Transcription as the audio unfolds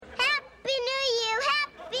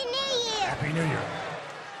Happy New Year.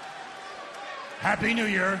 Happy New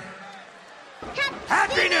Year.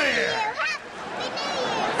 Happy New Year.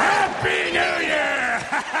 Happy New Year.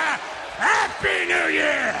 Happy New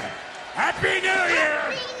Year. Happy New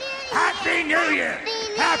Year. Happy New Year.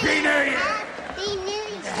 Happy New Year.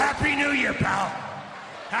 Happy New Year, pal.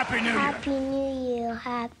 Happy New Year. Happy New Year.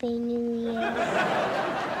 Happy New Year.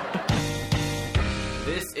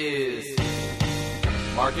 This is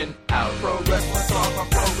Markin Out. Pro Wrestling Talk by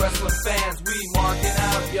Pro Wrestling fans. We marking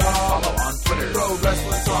out, y'all. Follow on Twitter. Pro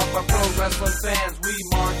Wrestling Talk by Pro Wrestling fans. We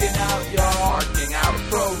marking out, y'all. Marking Out.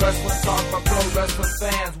 Pro Wrestling Talk by Pro Wrestling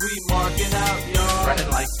fans. We marking out, y'all. Running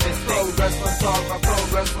like fisting. Pro Wrestling Talk by Pro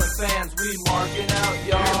Wrestling fans. We marking out,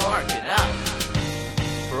 y'all. We're marking out.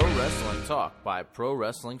 Pro Wrestling Talk by Pro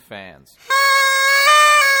Wrestling fans.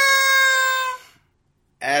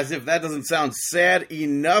 As if that doesn't sound sad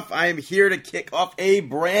enough, I am here to kick off a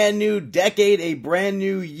brand new decade, a brand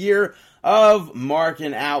new year of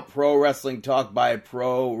Markin Out Pro Wrestling Talk by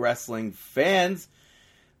Pro Wrestling fans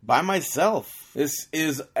by myself. This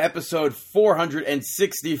is episode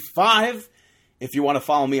 465. If you want to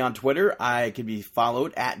follow me on Twitter, I can be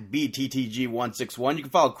followed at BTTG161. You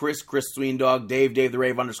can follow Chris Sweendog, Dave the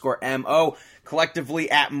Rave _MO,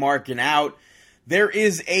 collectively at Markin Out. There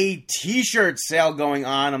is a t-shirt sale going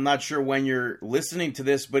on. I'm not sure when you're listening to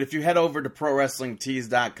this, but if you head over to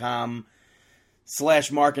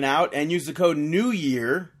ProWrestlingTees.com/markingout and use the code New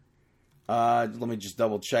Year, let me just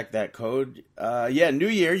double check that code. New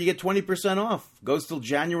Year, you get 20% off. Goes till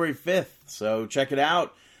January 5th, so check it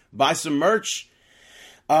out. Buy some merch.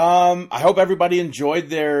 I hope everybody enjoyed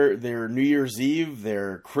their New Year's Eve,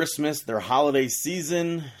 their Christmas, their holiday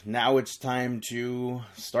season. Now it's time to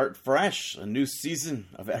start fresh, a new season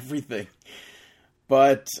of everything.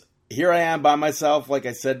 But here I am by myself, like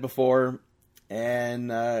I said before, and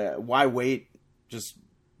why wait? Just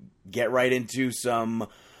get right into some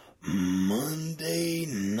Monday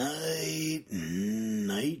Night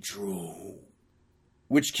Nitro,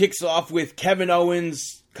 which kicks off with Kevin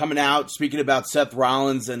Owens coming out, speaking about Seth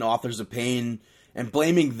Rollins and Authors of Pain, and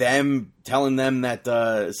blaming them, telling them that,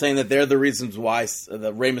 saying that they're the reasons why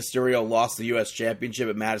the Rey Mysterio lost the U.S. Championship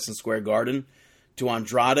at Madison Square Garden to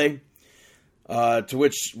Andrade. To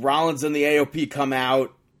which Rollins and the AOP come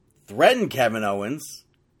out, threaten Kevin Owens.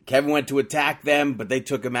 Kevin went to attack them, but they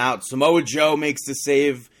took him out. Samoa Joe makes the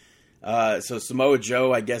save. So Samoa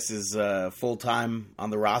Joe, I guess, is full-time on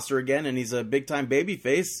the roster again, and he's a big-time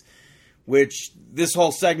babyface, which this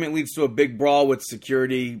whole segment leads to a big brawl with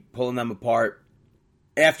security pulling them apart.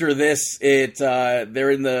 After this,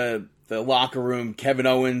 they're in the locker room. Kevin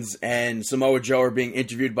Owens and Samoa Joe are being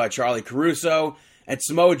interviewed by Charlie Caruso, and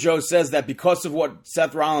Samoa Joe says that because of what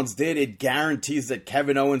Seth Rollins did, it guarantees that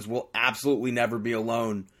Kevin Owens will absolutely never be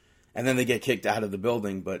alone, and then they get kicked out of the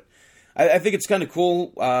building, but I think it's kind of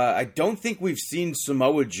cool. I don't think we've seen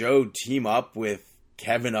Samoa Joe team up with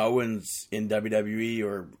Kevin Owens in WWE,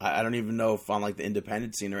 or I don't even know if on like the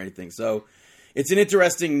independent scene or anything. So it's an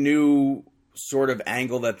interesting new sort of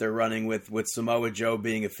angle that they're running with Samoa Joe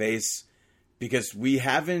being a face, because we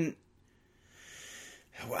haven't.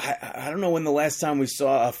 I don't know when the last time we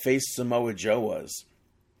saw a face Samoa Joe was.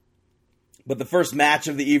 But the first match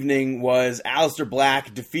of the evening was Aleister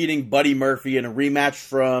Black defeating Buddy Murphy in a rematch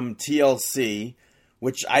from TLC,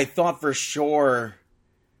 which I thought for sure,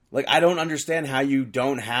 like, I don't understand how you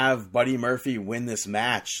don't have Buddy Murphy win this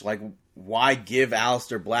match. Like, why give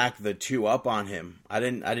Aleister Black the 2-up on him? I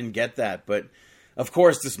didn't get that. But of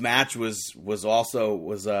course, this match was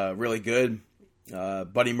really good.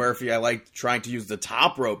 Buddy Murphy, I liked trying to use the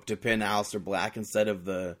top rope to pin Aleister Black instead of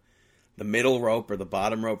the middle rope or the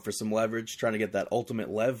bottom rope for some leverage, trying to get that ultimate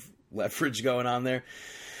leverage going on there.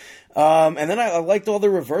 And then I liked all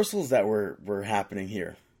the reversals that were happening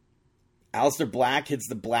here. Aleister Black hits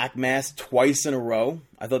the Black Mass twice in a row.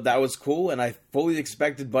 I thought that was cool, and I fully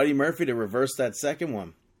expected Buddy Murphy to reverse that second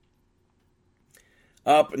one.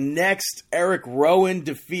 Up next, Eric Rowan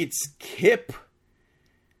defeats Kip.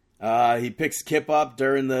 He picks Kip up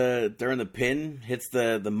during the pin, hits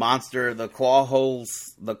the monster, the claw hold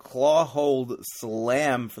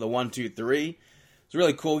slam for the 1-2-3. It's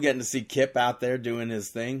really cool getting to see Kip out there doing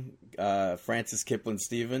his thing. Francis Kipling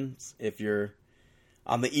Stevens, if you're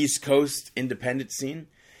on the East Coast independent scene.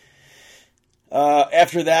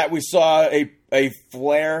 After that, we saw a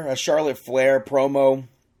Charlotte Flair promo.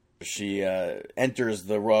 She enters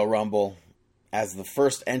the Royal Rumble as the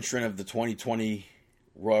first entrant of the 2020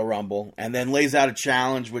 Royal Rumble, and then lays out a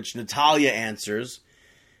challenge, which Natalya answers,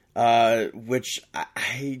 which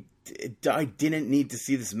I didn't need to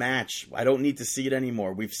see this match. I don't need to see it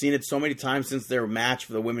anymore. We've seen it so many times since their match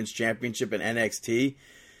for the Women's Championship in NXT,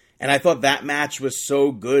 And I thought that match was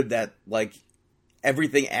so good that, like,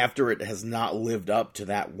 everything after it has not lived up to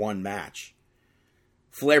that one match.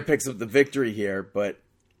 Flair picks up the victory here, but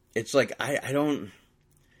it's like, I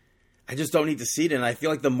just don't need to see it. And I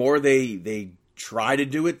feel like the more they try to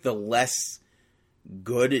do it, the less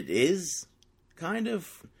good it is, kind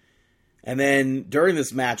of. And then during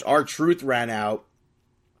this match, R-Truth ran out,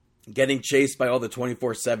 getting chased by all the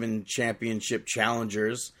 24/7 championship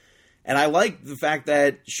challengers. And I like the fact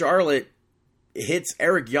that Charlotte hits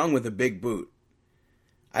Eric Young with a big boot.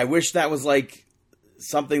 I wish that was like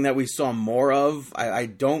something that we saw more of. I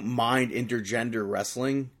don't mind intergender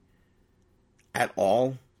wrestling at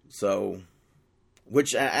all. So,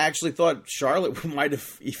 which I actually thought Charlotte might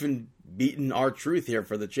have even beaten R-Truth here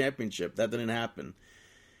for the championship. That didn't happen.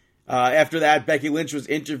 After that, Becky Lynch was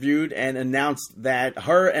interviewed and announced that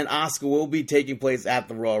her and Asuka will be taking place at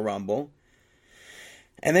the Royal Rumble.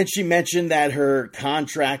 And then she mentioned that her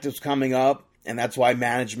contract was coming up, and that's why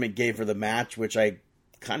management gave her the match, which I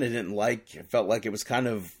kind of didn't like. I felt like it was kind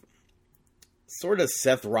of sort of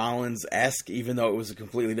Seth Rollins-esque, even though it was a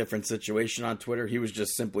completely different situation on Twitter. He was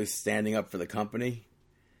just simply standing up for the company.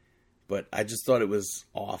 But I just thought it was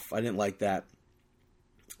off. I didn't like that.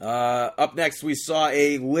 Up next, we saw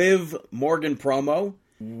a Liv Morgan promo,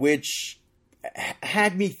 which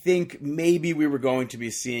had me think maybe we were going to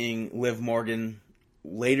be seeing Liv Morgan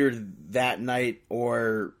later that night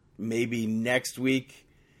or maybe next week.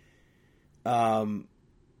 So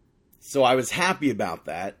I was happy about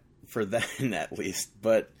that, for then at least.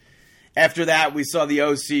 But after that, we saw the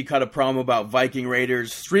OC cut a promo about Viking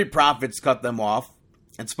Raiders. Street Profits cut them off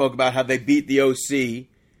and spoke about how they beat the OC,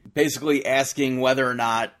 basically asking whether or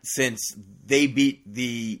not, since they beat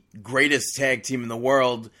the greatest tag team in the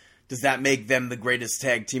world, does that make them the greatest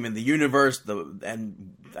tag team in the universe?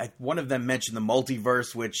 One of them mentioned the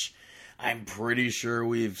multiverse, which I'm pretty sure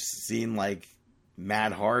we've seen, like,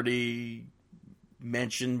 Matt Hardy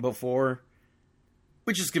mentioned before,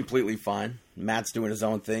 which is completely fine. Matt's doing his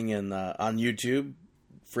own thing and on YouTube,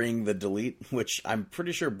 freeing the delete, which I'm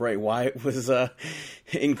pretty sure Bray Wyatt was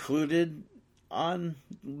included on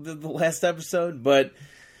the last episode. But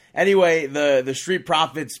anyway, the Street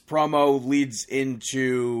Profits promo leads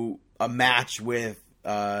into a match with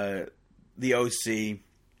the OC,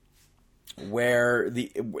 where the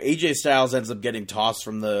AJ Styles ends up getting tossed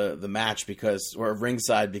from the match or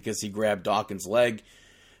ringside because he grabbed Dawkins' leg,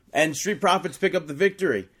 and Street Profits pick up the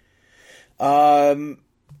victory. I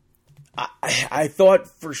thought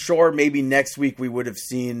for sure maybe next week we would have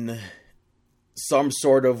seen some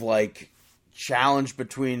sort of like challenge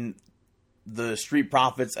between the Street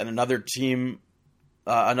Profits and another team,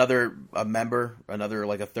 another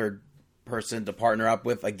third person to partner up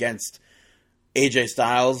with against AJ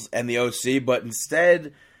Styles and the OC, but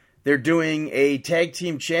instead they're doing a tag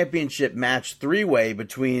team championship match 3-way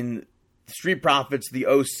between Street Profits, the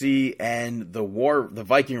OC, and the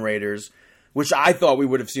Viking Raiders, which I thought we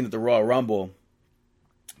would have seen at the Royal Rumble,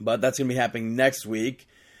 but that's going to be happening next week.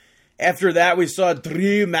 After that, we saw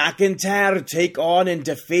Drew McIntyre take on and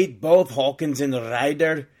defeat both Hawkins and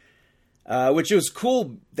Ryder, which was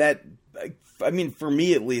cool. For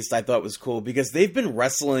me at least, I thought it was cool because they've been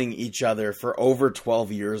wrestling each other for over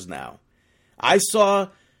 12 years now. I saw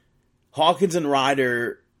Hawkins and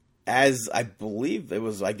Ryder as, I believe it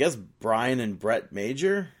was, Brian and Brett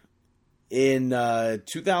Major in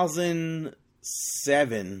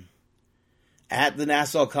 2007 at the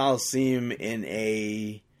Nassau Coliseum in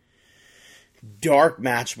a dark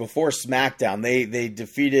match before SmackDown. They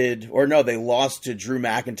lost to Drew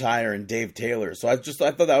McIntyre and Dave Taylor. So I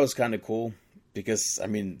thought that was kind of cool because,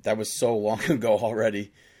 that was so long ago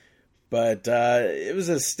already. But it was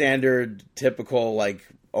a standard, typical, like,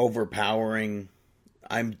 overpowering,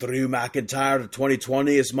 I'm Drew McIntyre,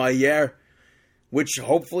 2020 is my year, which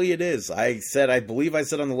hopefully it is. I believe I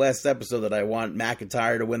said on the last episode that I want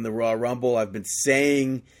McIntyre to win the Royal Rumble. I've been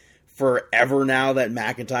saying forever now that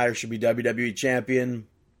McIntyre should be WWE champion.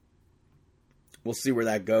 We'll see where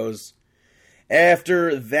that goes.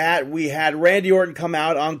 After that, we had Randy Orton come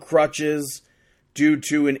out on crutches due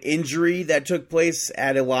to an injury that took place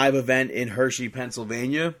at a live event in Hershey,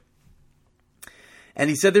 Pennsylvania. And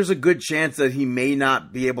he said there's a good chance that he may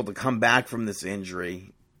not be able to come back from this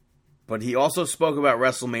injury. But he also spoke about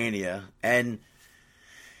WrestleMania, and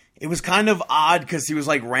it was kind of odd because he was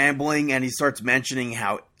like rambling and he starts mentioning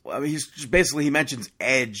how he mentions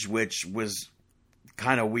Edge, which was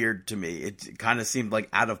kind of weird to me. It kind of seemed like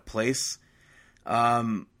out of place.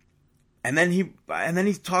 And then he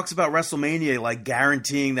talks about WrestleMania, like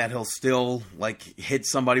guaranteeing that he'll still like hit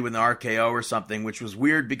somebody with an RKO or something, which was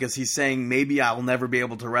weird because he's saying maybe I'll never be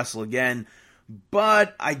able to wrestle again,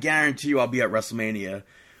 but I guarantee you I'll be at WrestleMania.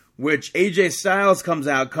 Which AJ Styles comes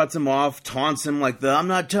out, cuts him off, taunts him like I'm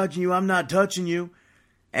not touching you, I'm not touching you.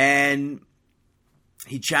 And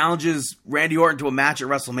he challenges Randy Orton to a match at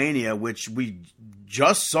WrestleMania, which we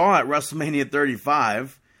just saw at WrestleMania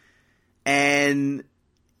 35. And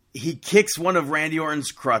he kicks one of Randy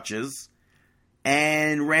Orton's crutches,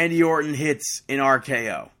 and Randy Orton hits an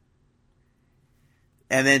RKO.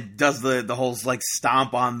 And then does the whole like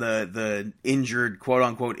stomp on the injured, quote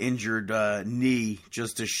unquote injured knee,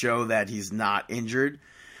 just to show that he's not injured,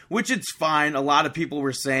 which it's fine. A lot of people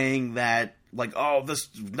were saying that like, oh, this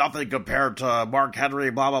nothing compared to Mark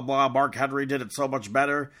Henry, blah blah blah. Mark Henry did it so much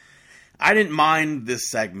better. I didn't mind this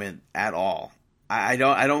segment at all. I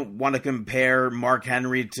don't want to compare Mark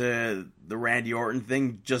Henry to the Randy Orton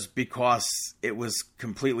thing just because it was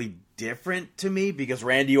completely different to me, because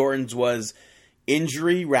Randy Orton's was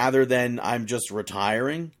injury rather than I'm just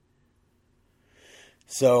retiring.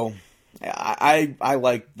 So I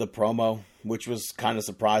liked the promo, which was kind of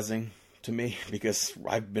surprising to me because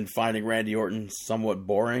I've been finding Randy Orton somewhat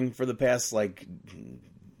boring for the past like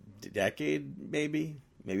decade, maybe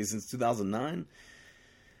since 2009.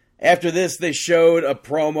 After this, they showed a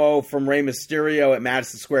promo from Rey Mysterio at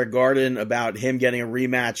Madison Square Garden about him getting a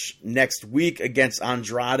rematch next week against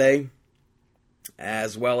Andrade,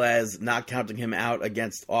 as well as not counting him out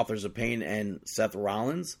against Authors of Pain and Seth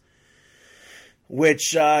Rollins. Which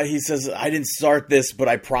he says, I didn't start this, but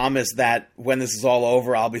I promise that when this is all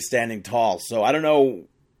over, I'll be standing tall. So I don't know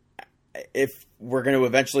if we're going to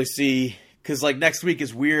eventually see, because like next week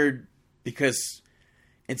is weird because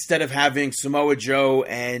instead of having Samoa Joe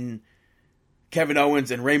and Kevin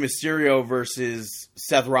Owens and Rey Mysterio versus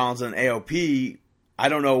Seth Rollins and AOP, I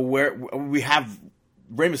don't know where we have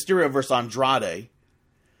Rey Mysterio versus Andrade,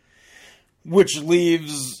 which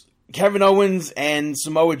leaves Kevin Owens and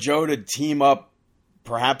Samoa Joe to team up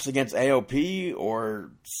perhaps against AOP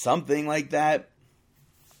or something like that.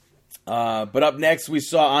 But up next, we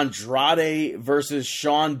saw Andrade versus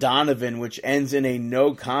Sean Donovan, which ends in a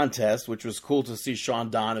no contest, which was cool to see Sean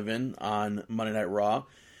Donovan on Monday Night Raw.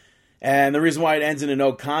 And the reason why it ends in a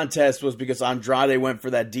no contest was because Andrade went for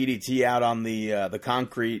that DDT out on the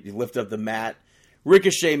concrete. He lifted up the mat.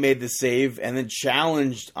 Ricochet made the save and then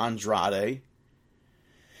challenged Andrade,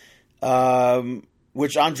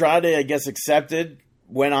 which Andrade, I guess, accepted,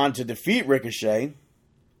 went on to defeat Ricochet.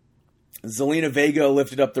 Zelina Vega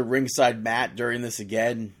lifted up the ringside mat during this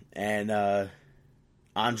again, and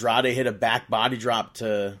Andrade hit a back body drop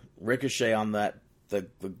to Ricochet on the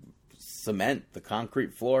cement, the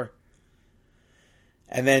concrete floor.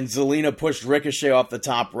 And then Zelina pushed Ricochet off the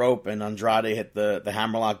top rope, and Andrade hit the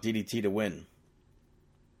hammerlock DDT to win.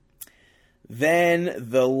 Then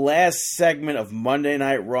the last segment of Monday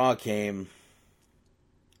Night Raw came,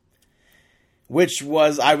 which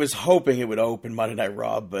was, I was hoping it would open Monday Night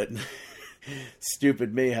Raw, but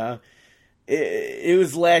stupid me, huh? It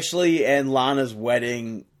was Lashley and Lana's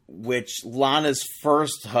wedding, which Lana's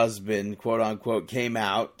first husband, quote unquote, came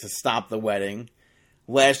out to stop the wedding.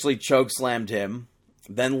 Lashley chokeslammed him.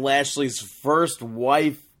 Then Lashley's first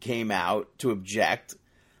wife came out to object.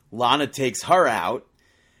 Lana takes her out.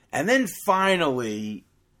 And then finally,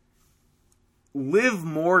 Liv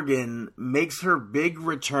Morgan makes her big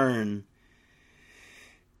return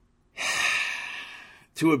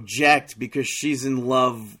to object because she's in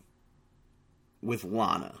love with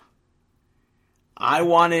Lana. I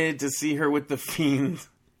wanted to see her with The Fiend,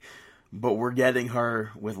 but we're getting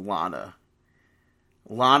her with Lana.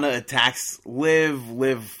 Lana attacks Liv.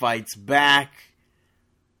 Liv fights back.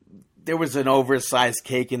 There was an oversized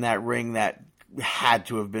cake in that ring that had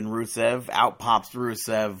to have been Rusev. Out pops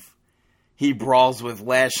Rusev. He brawls with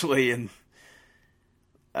Lashley, and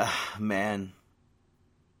man,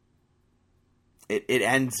 it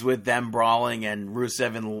ends with them brawling and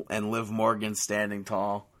Rusev and Liv Morgan standing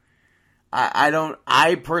tall.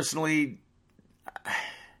 I personally,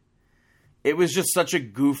 it was just such a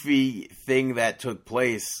goofy thing that took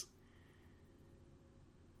place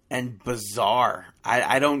and bizarre.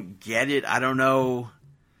 I don't get it. I don't know,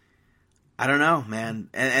 man.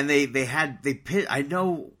 And they pitched, I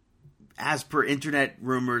know, as per internet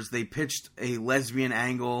rumors, they pitched a lesbian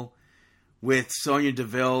angle with Sonya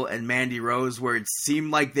Deville and Mandy Rose, where it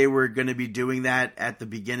seemed like they were going to be doing that at the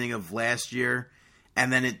beginning of last year,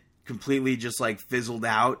 and then it completely just like fizzled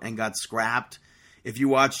out and got scrapped. If you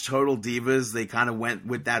watch Total Divas, they kind of went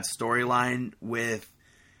with that storyline with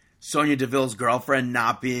Sonya Deville's girlfriend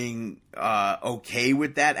not being okay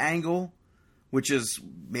with that angle, which is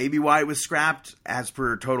maybe why it was scrapped as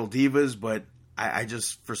per Total Divas, but I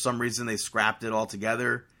just, for some reason, they scrapped it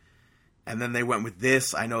altogether. and then they went with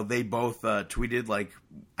this. I know they both tweeted, like,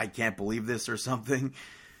 I can't believe this or something.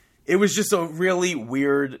 It was just a really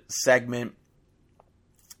weird segment,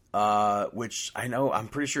 which I'm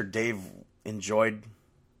pretty sure Dave enjoyed.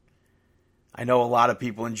 I know a lot of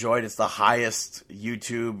people enjoyed. It's the highest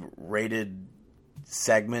YouTube rated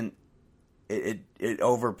segment. It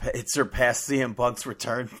surpassed CM Punk's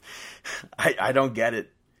return. I don't get it.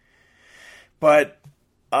 But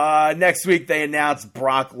next week they announced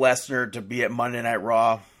Brock Lesnar to be at Monday Night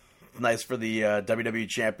Raw. Nice for the WWE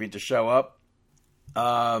Champion to show up.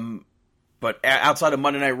 But outside of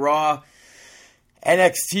Monday Night Raw,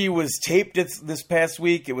 NXT was taped this past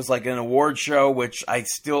week. It was like an award show, which I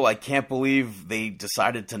can't believe they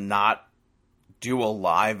decided to not do a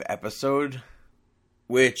live episode.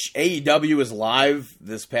 Which AEW was live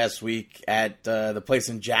this past week at the place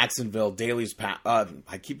in Jacksonville, Daly's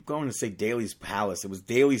I keep going to say Daly's Palace. It was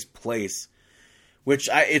Daly's Place, which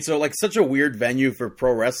it's such a weird venue for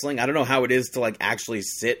pro wrestling. I don't know how it is to like actually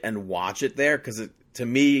sit and watch it there, because to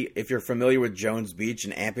me, if you're familiar with Jones Beach,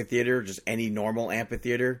 an amphitheater, just any normal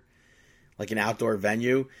amphitheater, like an outdoor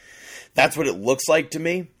venue, that's what it looks like to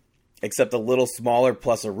me, except a little smaller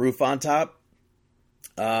plus a roof on top.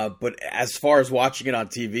 But as far as watching it on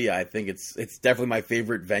TV, I think it's definitely my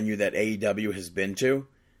favorite venue that AEW has been to.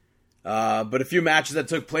 But a few matches that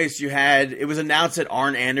took place, it was announced that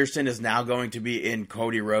Arn Anderson is now going to be in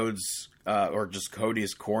Cody Rhodes, or just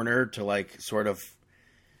Cody's corner to like sort of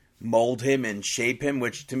mold him and shape him,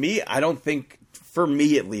 which to me, I don't think, for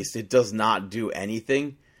me at least, it does not do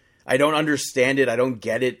anything. I don't understand it. I don't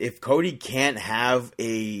get it. If Cody can't have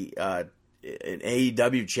an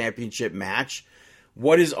AEW championship match,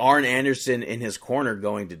 what is Arn Anderson in his corner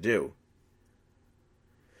going to do?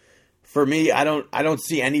 For me, I don't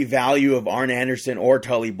see any value of Arn Anderson or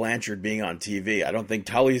Tully Blanchard being on TV. I don't think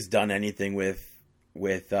Tully's done anything with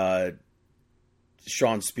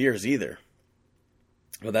Shawn Spears either.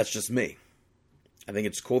 But that's just me. I think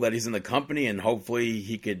it's cool that he's in the company, and hopefully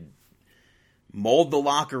he could mold the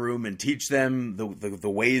locker room and teach them the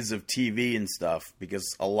ways of TV and stuff,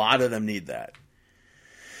 because a lot of them need that.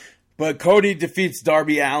 But Cody defeats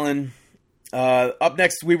Darby Allin. Up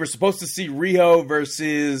next, we were supposed to see Riho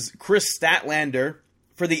versus Chris Statlander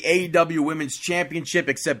for the AEW Women's Championship,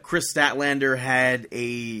 except Chris Statlander had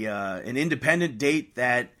an independent date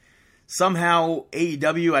that somehow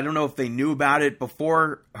AEW, I don't know if they knew about it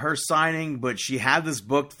before her signing, but she had this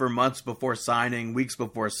booked for months before signing, weeks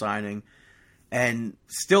before signing, and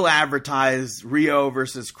still advertised Riho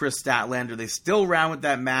versus Chris Statlander. They still ran with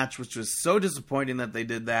that match, which was so disappointing that they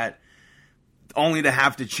did that, only to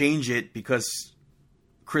have to change it because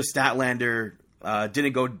Chris Statlander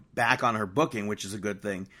didn't go back on her booking, which is a good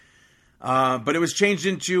thing. But it was changed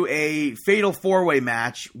into a fatal four-way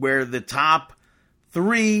match where the top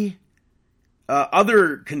three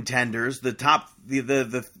other contenders, the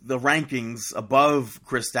rankings above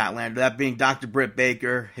Chris Statlander, that being Dr. Britt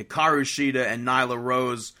Baker, Hikaru Shida, and Nyla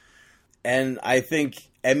Rose. And I think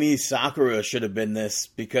Emi Sakura should have been this,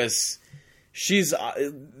 because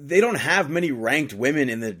they don't have many ranked women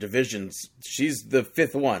in the divisions. She's the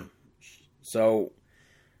fifth one. So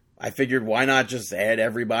I figured, why not just add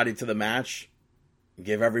everybody to the match?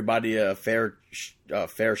 Give everybody a fair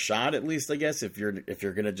shot, at least, I guess, if you're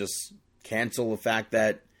going to just cancel the fact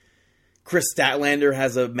that Chris Statlander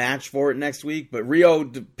has a match for it next week. But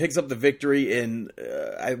Riho picks up the victory in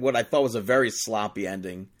what I thought was a very sloppy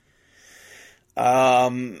ending.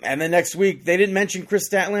 And then next week, they didn't mention Chris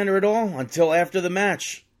Statlander at all until after the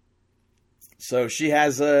match. So she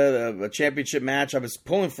has a championship match. I was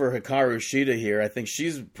pulling for Hikaru Shida here. I think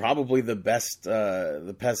she's probably the best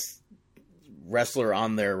wrestler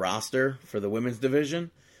on their roster for the women's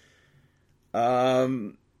division.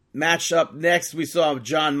 Match up next, we saw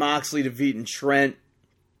Jon Moxley defeating Trent.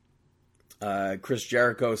 Chris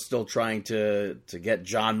Jericho is still trying to get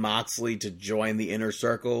Jon Moxley to join the Inner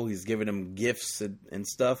Circle. He's giving him gifts and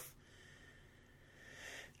stuff,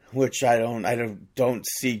 which I don't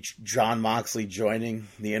see Jon Moxley joining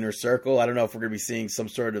the Inner Circle. I don't know if we're going to be seeing some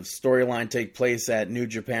sort of storyline take place at New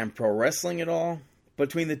Japan Pro Wrestling at all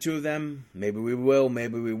between the two of them. Maybe we will,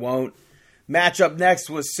 maybe we won't. Match up next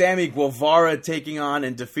was Sammy Guevara taking on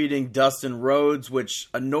and defeating Dustin Rhodes, which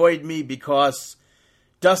annoyed me because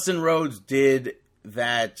Dustin Rhodes did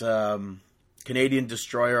that Canadian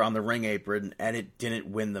Destroyer on the ring apron, and it didn't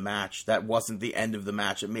win the match. That wasn't the end of the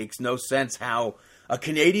match. It makes no sense how a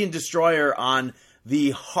Canadian Destroyer on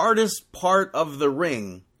the hardest part of the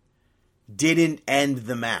ring didn't end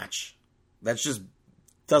the match. That just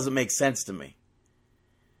doesn't make sense to me.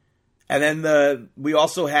 And then we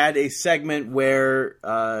also had a segment where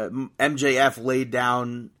MJF laid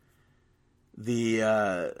down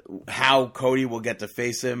how Cody will get to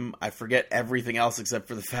face him. I forget everything else except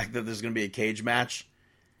for the fact that there's going to be a cage match.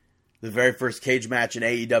 The very first cage match in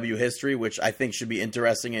AEW history, which I think should be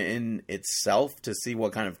interesting in itself to see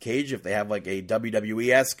what kind of cage, if they have like a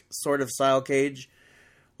WWE-esque sort of style cage,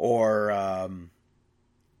 or an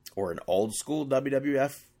old school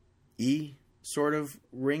WWF-E sort of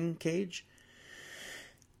ring cage.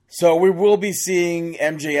 So we will be seeing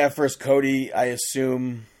MJF versus Cody, I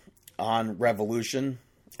assume, on Revolution,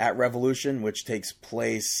 which takes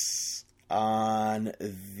place on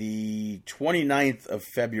the 29th of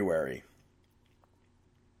February.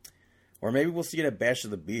 Or maybe we'll see it at Bash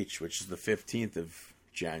of the Beach, which is the 15th of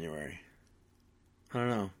January. I don't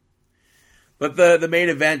know. But the main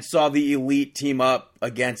event saw the Elite team up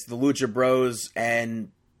against the Lucha Bros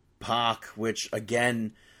and Pac, which,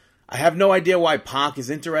 again, I have no idea why Pac is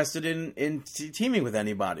interested in teaming with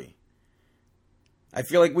anybody. I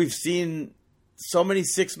feel like we've seen so many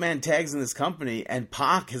six-man tags in this company, and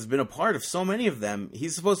Pac has been a part of so many of them.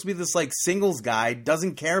 He's supposed to be this, like, singles guy,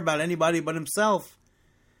 doesn't care about anybody but himself.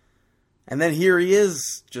 And then here he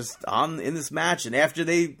is, just in this match, and after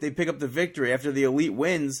they pick up the victory, after the Elite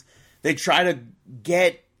wins, they try to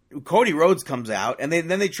get... Cody Rhodes comes out, and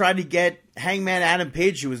then they try to get Hangman Adam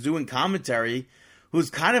Page, who was doing commentary, who's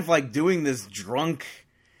kind of, like, doing this drunk...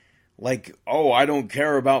 like, oh, I don't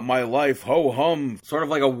care about my life, ho-hum. Sort of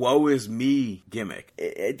like a woe is me gimmick.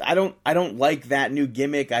 I don't like that new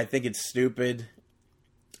gimmick. I think it's stupid.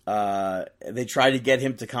 They try to get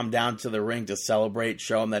him to come down to the ring to celebrate,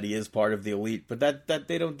 show him that he is part of the Elite. But that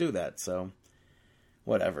they don't do that, so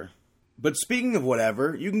whatever. But speaking of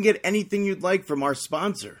whatever, you can get anything you'd like from our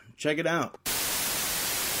sponsor. Check it out.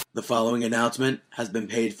 The following announcement has been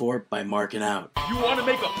paid for by Markin Out. You want to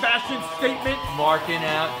make a fashion statement? Markin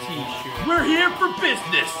Out t-shirt. We're here for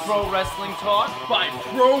business. Pro wrestling talk By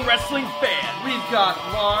pro wrestling fans. We've got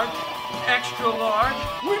large, extra large.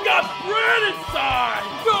 We got bread inside.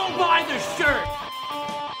 Go buy the shirt.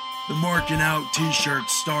 The Markin Out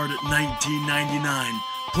t-shirts start at $19.99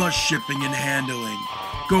 plus shipping and handling.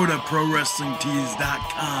 Go to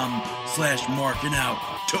ProWrestlingTees.com/markinout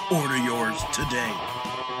to order yours today.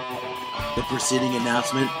 The preceding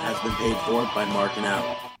announcement has been paid for by Markin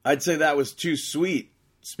Out. I'd say that was too sweet.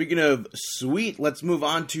 Speaking of sweet, let's move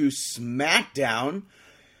on to SmackDown.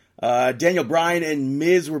 Daniel Bryan and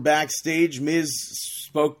Miz were backstage. Miz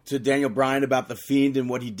spoke to Daniel Bryan about The Fiend and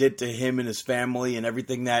what he did to him and his family and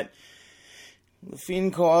everything that The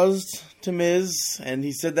Fiend caused to Miz. And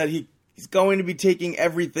he said that he's going to be taking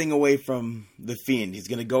everything away from The Fiend. He's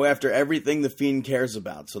going to go after everything The Fiend cares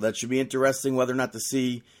about. So that should be interesting whether or not to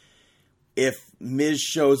see if Miz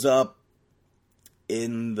shows up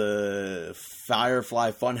in the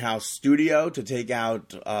Firefly Funhouse studio to take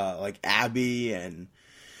out like Abby and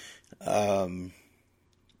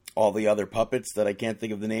all the other puppets that I can't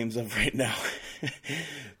think of the names of right now.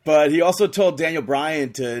 But he also told Daniel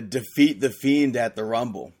Bryan to defeat The Fiend at the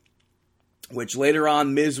Rumble, which later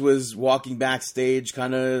on Miz was walking backstage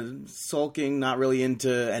kind of sulking, not really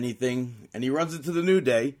into anything, and he runs into the New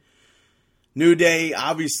Day. New Day,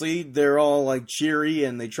 obviously, they're all like cheery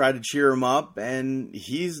and they try to cheer him up, and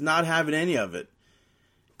he's not having any of it.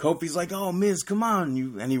 Kofi's like, oh, Miz, come on.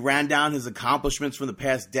 And he ran down his accomplishments from the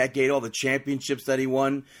past decade, all the championships that he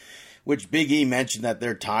won, which Big E mentioned that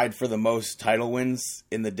they're tied for the most title wins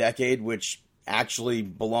in the decade, which actually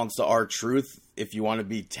belongs to R-Truth, if you want to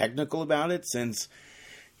be technical about it, since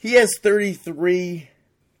he has 33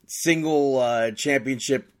 single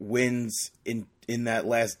championship wins in that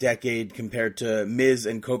last decade compared to Miz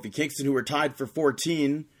and Kofi Kingston, who were tied for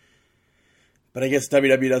 14. But I guess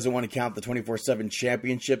WWE doesn't want to count the 24/7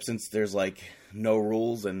 championship since there's like no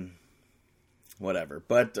rules and whatever.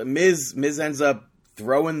 But Miz ends up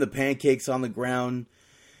throwing the pancakes on the ground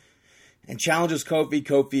and challenges Kofi.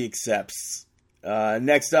 Kofi accepts.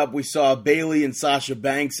 Next up, we saw Bayley and Sasha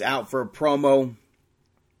Banks out for a promo.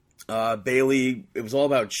 Bayley, it was all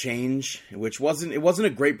about change, which wasn't a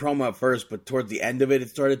great promo at first, but towards the end of it, it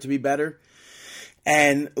started to be better.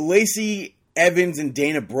 And Lacey Evans and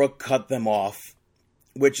Dana Brooke cut them off,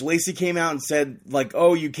 which Lacey came out and said, like,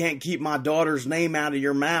 oh, you can't keep my daughter's name out of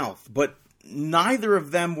your mouth. But neither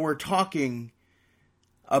of them were talking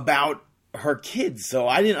about her kids, so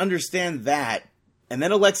I didn't understand that. And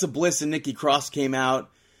then Alexa Bliss and Nikki Cross came out.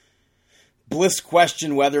 Bliss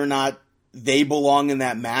questioned whether or not they belong in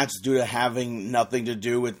that match due to having nothing to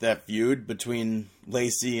do with that feud between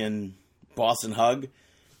Lacey and Boston Hug.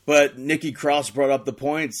 But Nikki Cross brought up the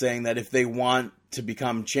point saying that if they want to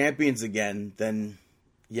become champions again, then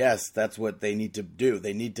yes, that's what they need to do.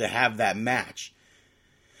 They need to have that match.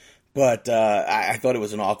 But I thought it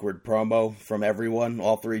was an awkward promo from everyone,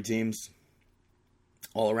 all three teams,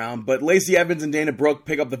 all around. But Lacey Evans and Dana Brooke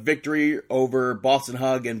pick up the victory over Boston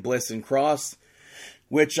Hug and Bliss and Cross,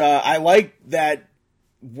 which I like that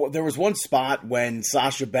there was one spot when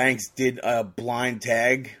Sasha Banks did a blind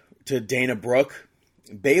tag to Dana Brooke.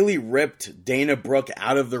 Bayley ripped Dana Brooke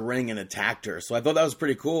out of the ring and attacked her. So I thought that was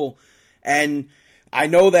pretty cool. And I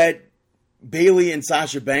know that Bayley and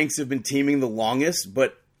Sasha Banks have been teaming the longest,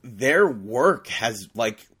 but their work has,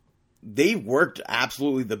 they worked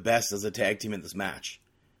absolutely the best as a tag team in this match.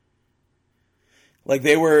 Like,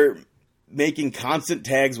 they were making constant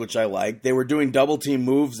tags, which I like. They were doing double team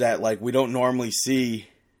moves that, we don't normally see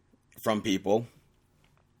from people.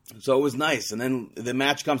 So it was nice. And then the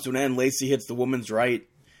match comes to an end. Lacey hits the woman's right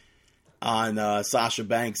on Sasha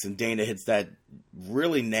Banks, and Dana hits that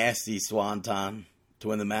really nasty swanton to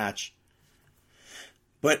win the match.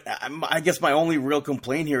 But I guess my only real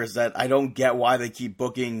complaint here is that I don't get why they keep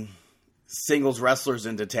booking singles wrestlers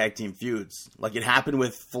into tag team feuds. Like it happened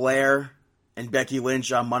with Flair and Becky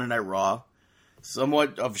Lynch on Monday Night Raw.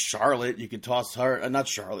 Somewhat of Charlotte. You could toss her, not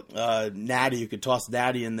Charlotte, Natty. You could toss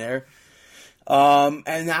Natty in there.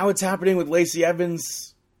 And now it's happening with Lacey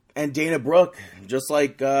Evans and Dana Brooke, just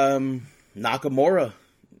like Nakamura.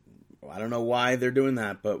 I don't know why they're doing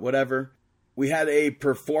that, but whatever. We had a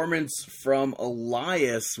performance from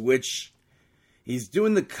Elias, which he's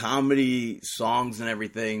doing the comedy songs and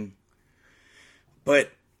everything.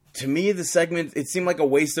 But to me, the segment, it seemed like a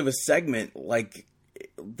waste of a segment. Like,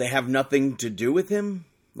 they have nothing to do with him.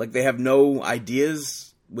 Like, they have no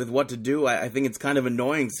ideas with what to do. I think it's kind of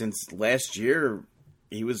annoying since last year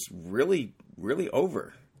he was really, really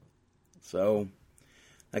over. So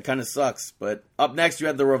that kind of sucks. But up next, you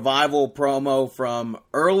had the Revival promo from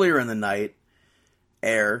earlier in the night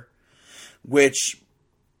air, which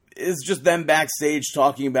is just them backstage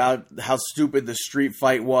talking about how stupid the street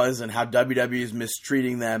fight was and how WWE is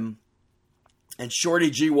mistreating them. And Shorty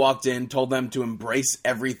G walked in, told them to embrace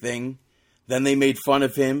everything. Then they made fun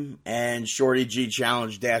of him, and Shorty G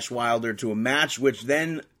challenged Dash Wilder to a match, which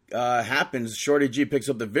then happens. Shorty G picks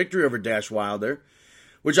up the victory over Dash Wilder,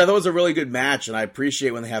 which I thought was a really good match, and I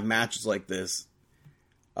appreciate when they have matches like this.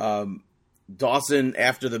 Dawson,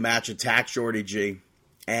 after the match, attacked Shorty G,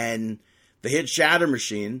 and they hit Shatter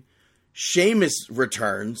Machine. Sheamus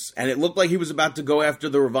returns, and it looked like he was about to go after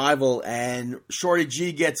the Revival, and Shorty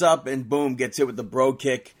G gets up and boom, gets hit with the bro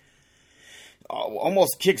kick.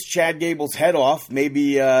 Almost kicks Chad Gable's head off.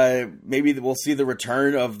 Maybe we'll see the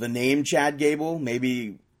return of the name Chad Gable.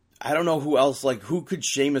 Maybe, I don't know who else, who could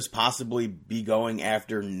Sheamus possibly be going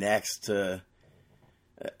after next to,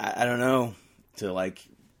 I don't know, to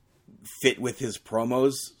fit with his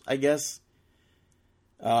promos, I guess.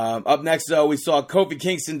 Up next, though, we saw Kofi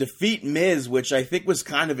Kingston defeat Miz, which I think was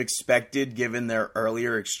kind of expected given their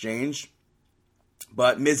earlier exchange.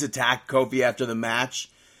 But Miz attacked Kofi after the match.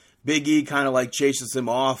 Big E kind of chases him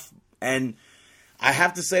off. And I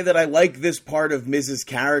have to say that I like this part of Miz's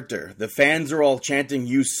character. The fans are all chanting,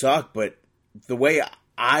 "You suck," but the way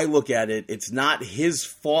I look at it, it's not his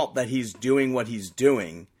fault that he's doing what he's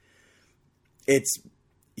doing.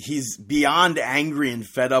 He's beyond angry and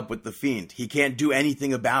fed up with the Fiend. He can't do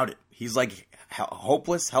anything about it. He's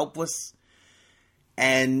hopeless, helpless.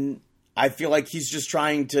 And I feel like he's just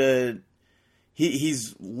trying to...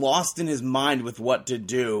 He's lost in his mind with what to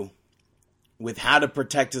do, with how to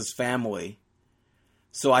protect his family.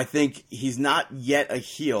 So I think he's not yet a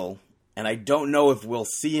heel, and I don't know if we'll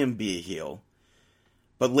see him be a heel.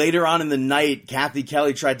 But later on in the night, Kathy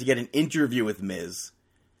Kelly tried to get an interview with Miz,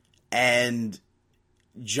 and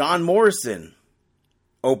John Morrison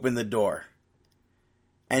opened the door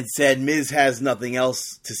and said Miz has nothing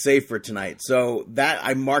else to say for tonight. So that,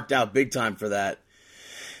 I marked out big time for that.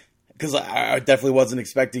 Because I definitely wasn't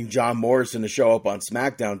expecting John Morrison to show up on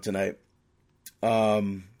SmackDown tonight. I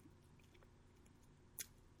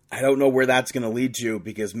don't know where that's going to lead to,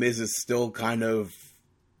 because Miz is still kind of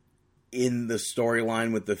in the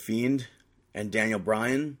storyline with The Fiend and Daniel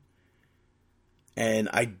Bryan. And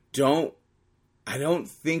I don't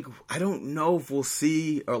know if we'll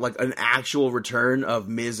see an actual return of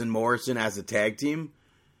Miz and Morrison as a tag team.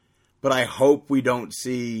 But I hope we don't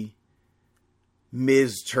see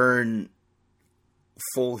Miz turn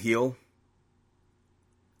full heel.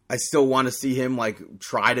 I still want to see him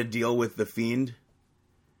try to deal with The Fiend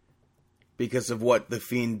because of what The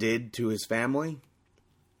Fiend did to his family,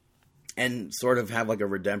 and sort of have a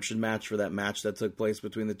redemption match for that match that took place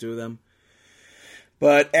between the two of them.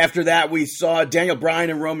 But after that, we saw Daniel Bryan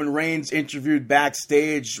and Roman Reigns interviewed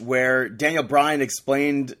backstage, where Daniel Bryan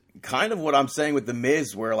explained kind of what I'm saying with The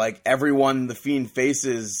Miz, where everyone The Fiend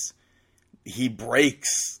faces he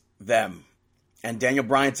breaks them. And Daniel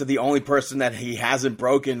Bryan said the only person that he hasn't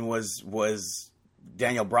broken was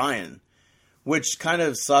Daniel Bryan, which kind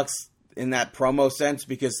of sucks in that promo sense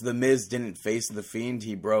because The Miz didn't face The Fiend.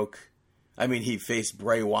 He faced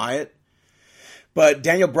Bray Wyatt. But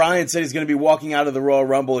Daniel Bryan said he's going to be walking out of the Royal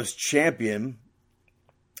Rumble as champion.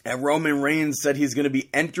 And Roman Reigns said he's going to be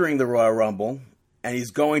entering the Royal Rumble. And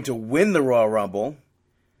he's going to win the Royal Rumble.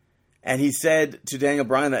 And he said to Daniel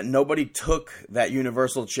Bryan that nobody took that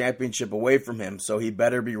Universal Championship away from him, so he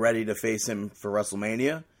better be ready to face him for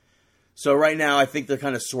WrestleMania. So right now, I think they're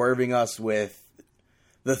kind of swerving us with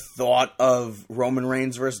the thought of Roman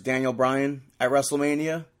Reigns versus Daniel Bryan at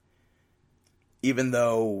WrestleMania, even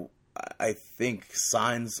though I think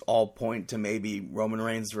signs all point to maybe Roman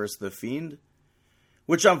Reigns versus The Fiend,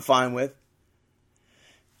 which I'm fine with.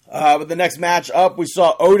 But the next match up, we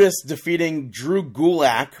saw Otis defeating Drew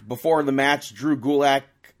Gulak. Before the match, Drew Gulak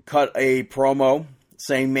cut a promo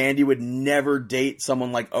saying Mandy would never date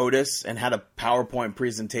someone like Otis and had a PowerPoint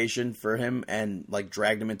presentation for him and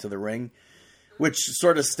dragged him into the ring, which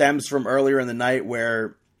sort of stems from earlier in the night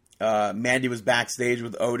where Mandy was backstage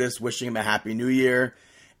with Otis wishing him a Happy New Year,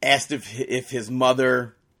 asked if his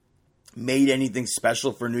mother made anything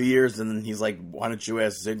special for New Year's, and then he's like, why don't you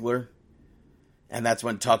ask Ziggler? And that's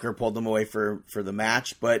when Tucker pulled him away for the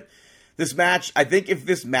match. But this match, I think if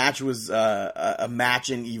this match was a match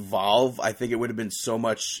in Evolve, I think it would have been so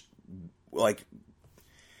much,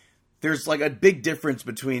 there's a big difference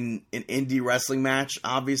between an indie wrestling match,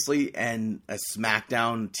 obviously, and a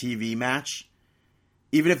SmackDown TV match.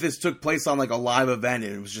 Even if this took place on a live event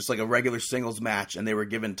and it was just a regular singles match and they were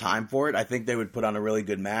given time for it, I think they would put on a really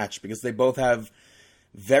good match because they both have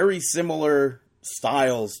very similar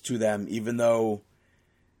styles to them, even though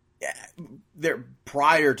they're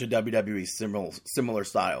prior to WWE similar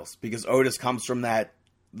styles, because Otis comes from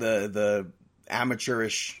the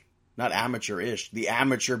amateurish, not amateurish, the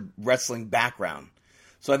amateur wrestling background.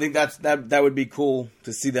 So I think that would be cool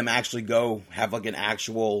to see them actually go have an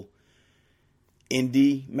actual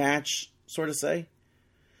indie match, sort of say.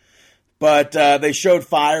 But they showed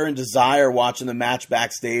fire and desire watching the match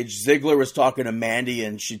backstage. Ziggler was talking to Mandy,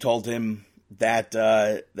 and she told him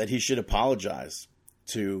that he should apologize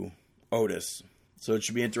to Otis. So it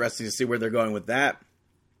should be interesting to see where they're going with that.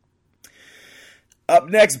 Up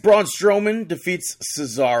next, Braun Strowman defeats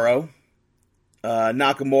Cesaro.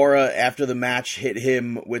 Nakamura, after the match, hit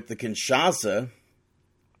him with the Kinshasa.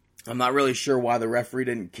 I'm not really sure why the referee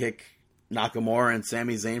didn't kick Nakamura and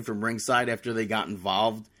Sami Zayn from ringside after they got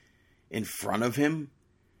involved in front of him.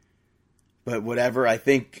 But whatever, I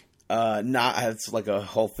think it's a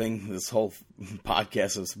whole thing. This whole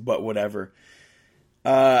podcast is but whatever.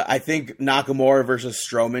 I think Nakamura versus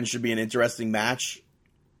Strowman should be an interesting match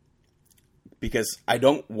because I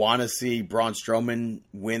don't want to see Braun Strowman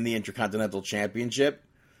win the Intercontinental Championship.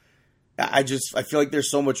 I feel like there's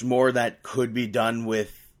so much more that could be done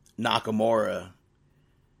with Nakamura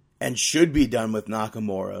and should be done with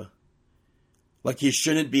Nakamura. He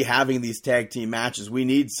shouldn't be having these tag team matches. We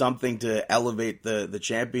need something to elevate the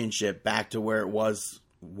championship back to where it was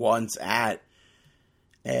once at.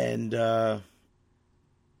 And,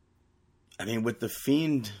 with The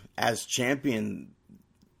Fiend as champion,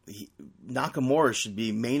 Nakamura should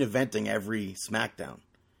be main eventing every SmackDown.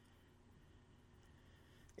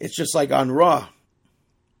 It's just like on Raw.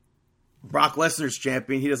 Brock Lesnar's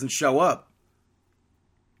champion, he doesn't show up.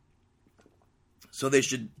 So they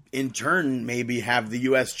should, in turn, maybe have the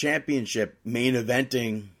U.S. Championship main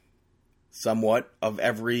eventing somewhat of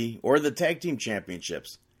every, or the tag team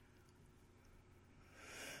championships.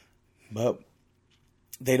 But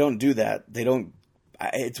they don't do that.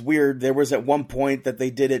 It's weird. There was at one point that they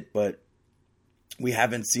did it, but we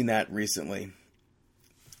haven't seen that recently.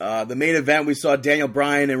 The main event, we saw Daniel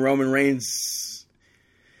Bryan and Roman Reigns,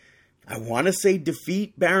 I want to say,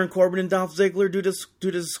 defeat Baron Corbin and Dolph Ziggler due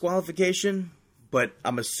to disqualification. But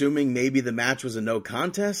I'm assuming maybe the match was a no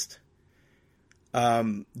contest.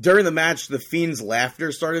 During the match, the Fiend's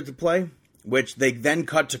laughter started to play, which they then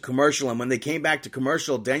cut to commercial. And when they came back to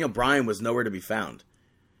commercial, Daniel Bryan was nowhere to be found.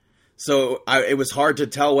 So it was hard to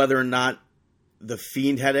tell whether or not the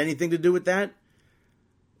Fiend had anything to do with that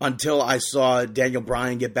until I saw Daniel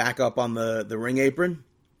Bryan get back up on the ring apron.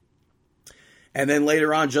 And then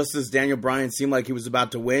later on, just as Daniel Bryan seemed like he was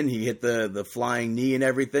about to win, he hit the flying knee and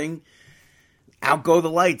everything. Out go the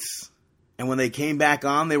lights. And when they came back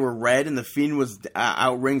on, they were red, and the Fiend was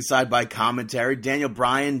out ringside by commentary. Daniel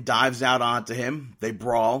Bryan dives out onto him. They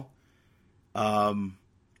brawl. And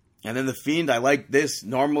then the Fiend, I like this.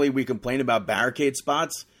 Normally we complain about barricade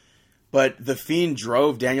spots, but the Fiend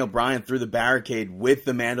drove Daniel Bryan through the barricade with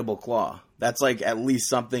the mandible claw. That's like at least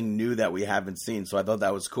something new that we haven't seen. So I thought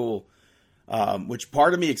that was cool. Which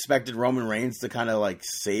part of me expected Roman Reigns to kind of like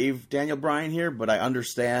save Daniel Bryan here, but I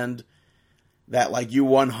understand that like you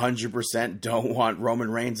 100% don't want Roman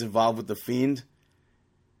Reigns involved with The Fiend,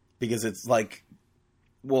 because it's like,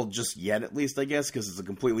 well, just yet at least, I guess, because it's a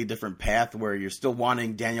completely different path where you're still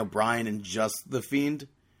wanting Daniel Bryan and just The Fiend,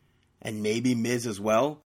 and maybe Miz as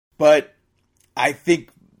well. But I think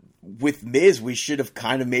with Miz, we should have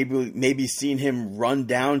kind of maybe seen him run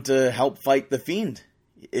down to help fight The Fiend.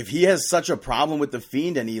 If he has such a problem with The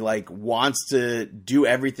Fiend and he like wants to do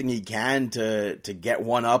everything he can to get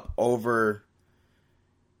one up over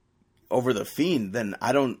The Fiend, then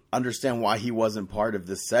I don't understand why he wasn't part of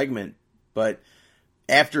this segment. But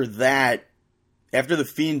after that, after The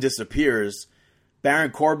Fiend disappears,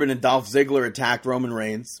 Baron Corbin and Dolph Ziggler attacked Roman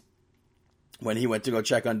Reigns when he went to go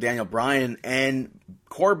check on Daniel Bryan, and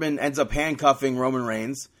Corbin ends up handcuffing Roman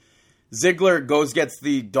Reigns. Ziggler gets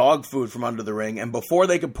the dog food from under the ring, and before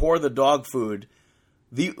they could pour the dog food,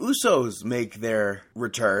 the Usos make their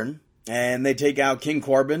return, and they take out King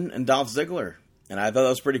Corbin and Dolph Ziggler. And I thought that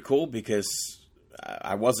was pretty cool because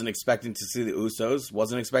I wasn't expecting to see the Usos,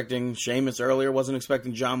 wasn't expecting Sheamus earlier, wasn't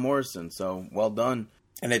expecting John Morrison, so well done.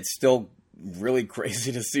 And it's still really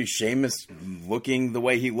crazy to see Sheamus looking the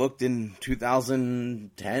way he looked in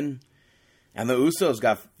 2010. And the Usos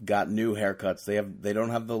got new haircuts. They don't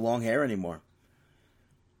have the long hair anymore.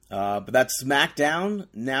 But that's SmackDown.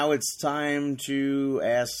 Now it's time to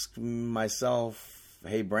ask myself,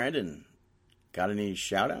 hey, Brandon, got any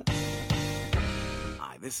shout-outs?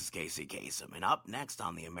 Hi, this is Casey Kasem, and up next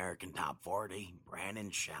on the American Top 40, Brandon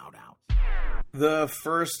shout-out. The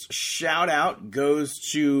first shout-out goes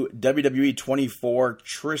to WWE 24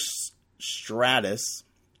 Trish Stratus.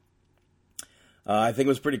 I think it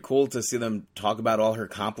was pretty cool to see them talk about all her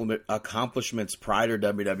accomplishments prior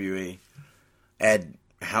to WWE and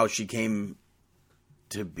how she came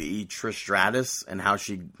to be Trish Stratus and how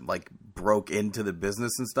she like broke into the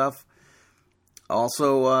business and stuff.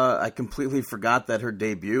 Also, I completely forgot that her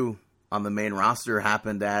debut on the main roster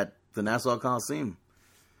happened at the Nassau Coliseum.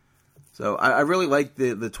 So I really like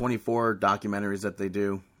the 24 documentaries that they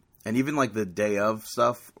do, and even like the day of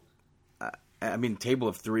stuff. I mean, Table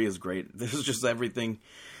of Three is great. This is just everything.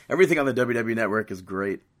 Everything on the WWE Network is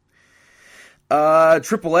great.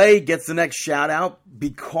 AAA gets the next shout out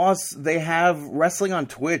because they have wrestling on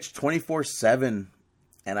Twitch 24/7,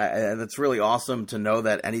 and that's really awesome to know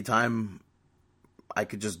that anytime I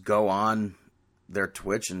could just go on their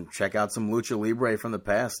Twitch and check out some Lucha Libre from the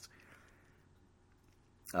past.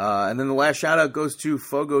 And then the last shout out goes to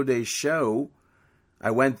Fogo de Show.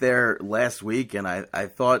 I went there last week, and I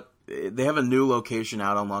thought they have a new location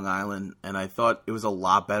out on Long Island, and I thought it was a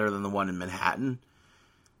lot better than the one in Manhattan.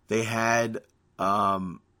 They had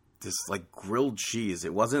this like grilled cheese.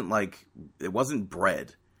 It wasn't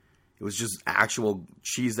bread. It was just actual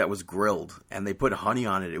cheese that was grilled, and they put honey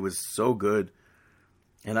on it. It was so good.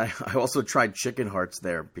 And I also tried chicken hearts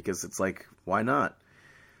there because it's like, why not?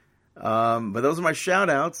 But those are my shout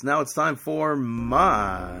outs. Now it's time for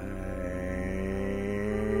my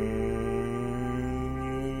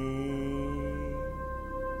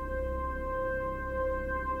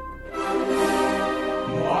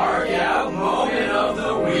Mark Out Moment of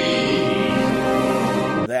the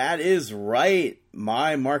Week. That is right.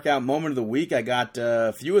 My Mark Out Moment of the Week. I got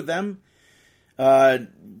a few of them.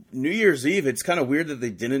 New Year's Eve, it's kind of weird that they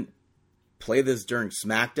didn't play this during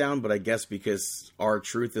SmackDown, but I guess because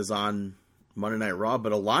R-Truth is on Monday Night Raw,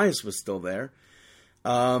 but Elias was still there.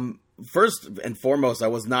 First and foremost, I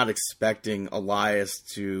was not expecting Elias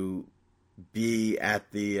to be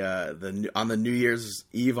at the on the New Year's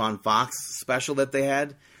Eve on Fox special that they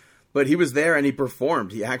had, but he was there and he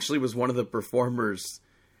performed. He actually was one of the performers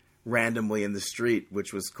randomly in the street,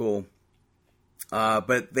 which was cool.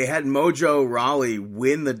 But they had Mojo Rawley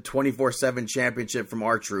win the 24/7 championship from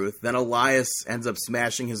R-Truth. Then Elias ends up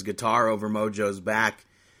smashing his guitar over Mojo's back,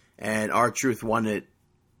 and R-Truth won it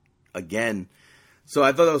again. So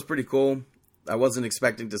I thought that was pretty cool. I wasn't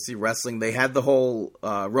expecting to see wrestling. They had the whole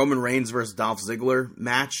Roman Reigns versus Dolph Ziggler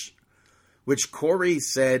match, which Corey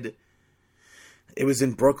said it was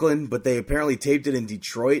in Brooklyn, but they apparently taped it in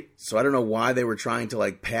Detroit. So I don't know why they were trying to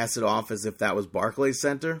like pass it off as if that was Barclays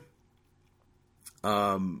Center.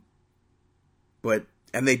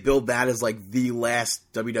 And they billed that as like the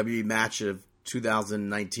last WWE match of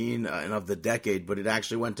 2019 and of the decade, but it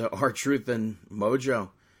actually went to R-Truth and Mojo.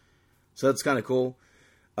 So that's kind of cool.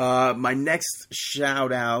 My next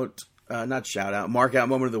Mark Out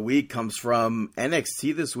Moment of the Week comes from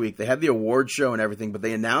NXT this week. They had the award show and everything, but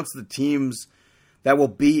they announced the teams that will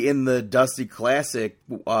be in the Dusty Classic.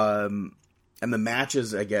 and the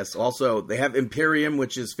matches, I guess. Also, they have Imperium,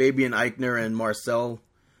 which is Fabian Eichner and Marcel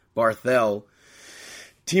Barthel,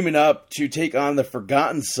 teaming up to take on the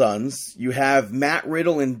Forgotten Sons. You have Matt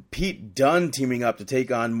Riddle and Pete Dunne teaming up to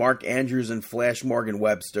take on Mark Andrews and Flash Morgan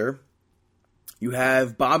Webster. You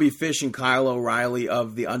have Bobby Fish and Kyle O'Reilly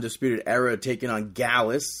of the Undisputed Era taking on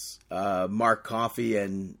Gallus, Mark Coffey,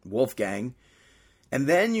 and Wolfgang. And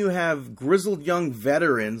then you have Grizzled Young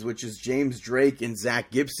Veterans, which is James Drake and Zach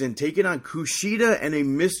Gibson, taking on Kushida and a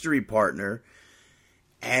mystery partner.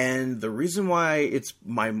 And the reason why it's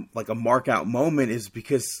a mark out moment is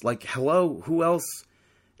because, hello, who else?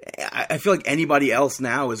 I feel like anybody else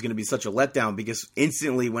now is going to be such a letdown, because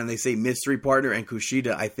instantly when they say mystery partner and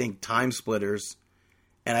Kushida, I think Time Splitters,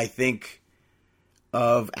 and I think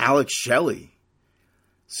of Alex Shelley.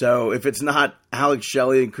 So if it's not Alex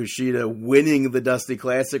Shelley and Kushida winning the Dusty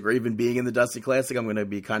Classic or even being in the Dusty Classic, I'm going to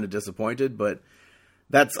be kind of disappointed. But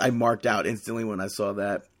I marked out instantly when I saw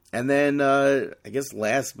that. And then, I guess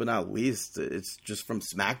last but not least, it's just from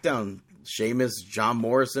SmackDown. Sheamus, John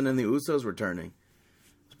Morrison, and the Usos returning.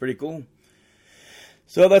 It's pretty cool.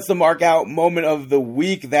 So that's the Mark Out moment of the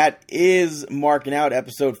week. That is Marking Out,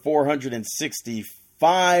 episode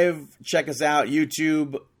 465. Check us out,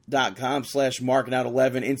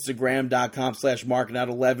 YouTube.com/markingout11,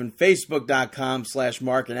 Instagram.com/markingout11,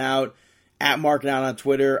 Facebook.com/markingout, at markingout on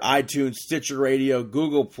Twitter, iTunes, Stitcher Radio,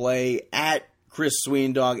 Google Play, at Chris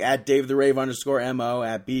Sweendog, at Dave the Rave _MO,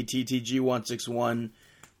 at BTTG161,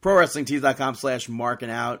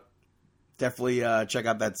 ProWrestlingTees.com/markingout. Definitely check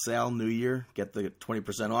out that sale, New Year. Get the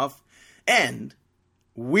 20% off. And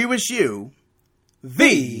we wish you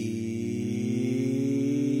the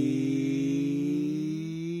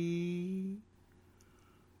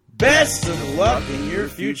best of luck in your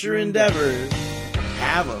future endeavors.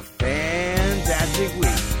 Have a fantastic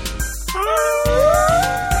week.